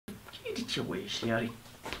Get your way, Shotty.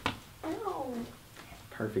 Ow.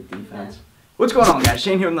 Perfect defense. What's going on, guys?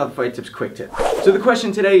 Shane here with another Fight Tips quick tip. So the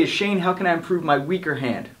question today is, Shane, how can I improve my weaker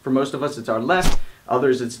hand? For most of us, it's our left.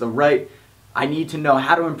 Others, it's the right. I need to know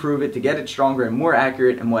how to improve it to get it stronger and more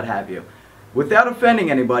accurate and what have you. Without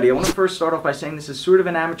offending anybody, I want to first start off by saying this is sort of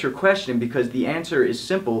an amateur question because the answer is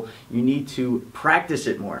simple. You need to practice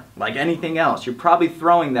it more. Like anything else, you're probably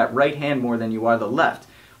throwing that right hand more than you are the left.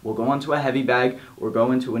 We'll go onto a heavy bag or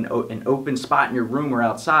go into an open spot in your room or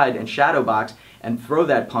outside and shadow box and throw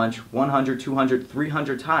that punch 100, 200,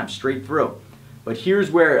 300 times straight through. But here's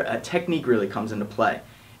where a technique really comes into play.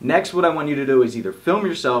 Next, what I want you to do is either film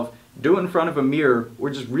yourself, do it in front of a mirror, or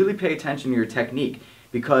just really pay attention to your technique.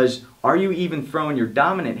 Because are you even throwing your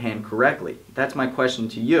dominant hand correctly? That's my question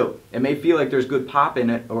to you. It may feel like there's good pop in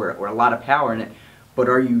it or a lot of power in it, but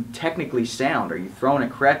are you technically sound? Are you throwing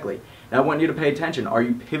it correctly? Now I want you to pay attention. Are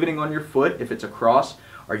you pivoting on your foot if it's a cross?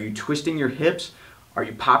 Are you twisting your hips? Are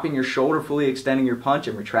you popping your shoulder, fully extending your punch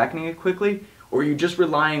and retracting it quickly? Or are you just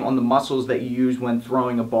relying on the muscles that you use when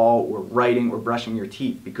throwing a ball or writing or brushing your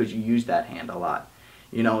teeth because you use that hand a lot?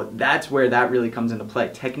 You know, that's where that really comes into play.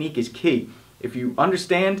 Technique is key. If you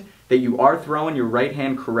understand that you are throwing your right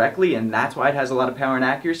hand correctly and that's why it has a lot of power and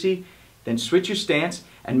accuracy, then switch your stance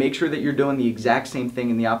and make sure that you're doing the exact same thing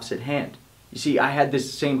in the opposite hand. You see, I had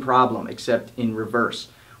this same problem except in reverse.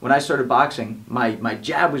 When I started boxing, my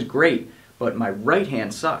jab was great, but my right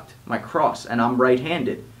hand sucked, my cross, and I'm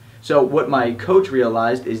right-handed. So what my coach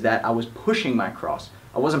realized is that I was pushing my cross.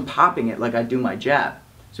 I wasn't popping it like I do my jab.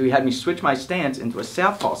 So he had me switch my stance into a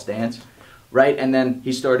southpaw stance, right? And then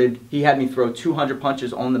he had me throw 200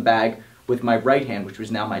 punches on the bag with my right hand, which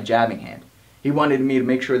was now my jabbing hand. He wanted me to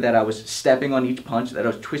make sure that I was stepping on each punch, that I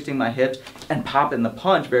was twisting my hips and popping the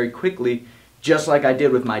punch very quickly, just like I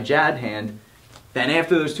did with my jab hand. Then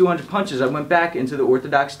after those 200 punches, I went back into the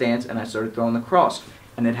orthodox stance and I started throwing the cross.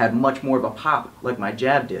 And it had much more of a pop like my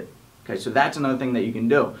jab did. Okay, so that's another thing that you can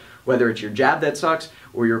do. Whether it's your jab that sucks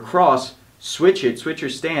or your cross, switch your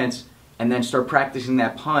stance, and then start practicing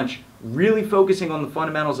that punch, really focusing on the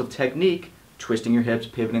fundamentals of technique, twisting your hips,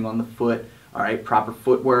 pivoting on the foot, all right, proper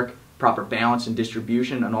footwork, proper balance and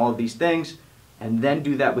distribution, and all of these things, and then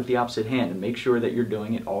do that with the opposite hand and make sure that you're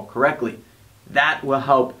doing it all correctly. That will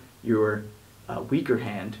help your weaker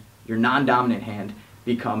hand, your non-dominant hand,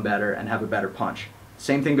 become better and have a better punch.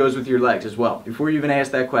 Same thing goes with your legs as well. Before you even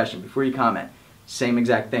ask that question, before you comment, same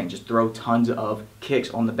exact thing. Just throw tons of kicks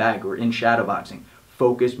on the bag or in shadow boxing.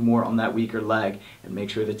 Focus more on that weaker leg and make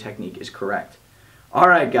sure the technique is correct.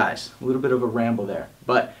 Alright guys, a little bit of a ramble there,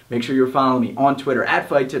 but make sure you're following me on Twitter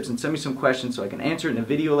 @FightTips and send me some questions so I can answer it in a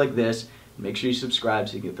video like this. Make sure you subscribe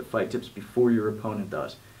so you get the fight tips before your opponent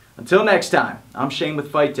does. Until next time, I'm Shane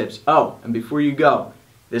with Fight Tips. Oh, and before you go,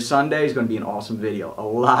 this Sunday is going to be an awesome video. A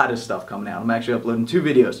lot of stuff coming out. I'm actually uploading 2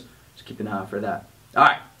 videos, so keep an eye out for that.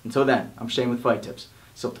 Alright, until then, I'm Shane with Fight Tips.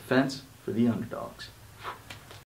 Self-defense for the underdogs.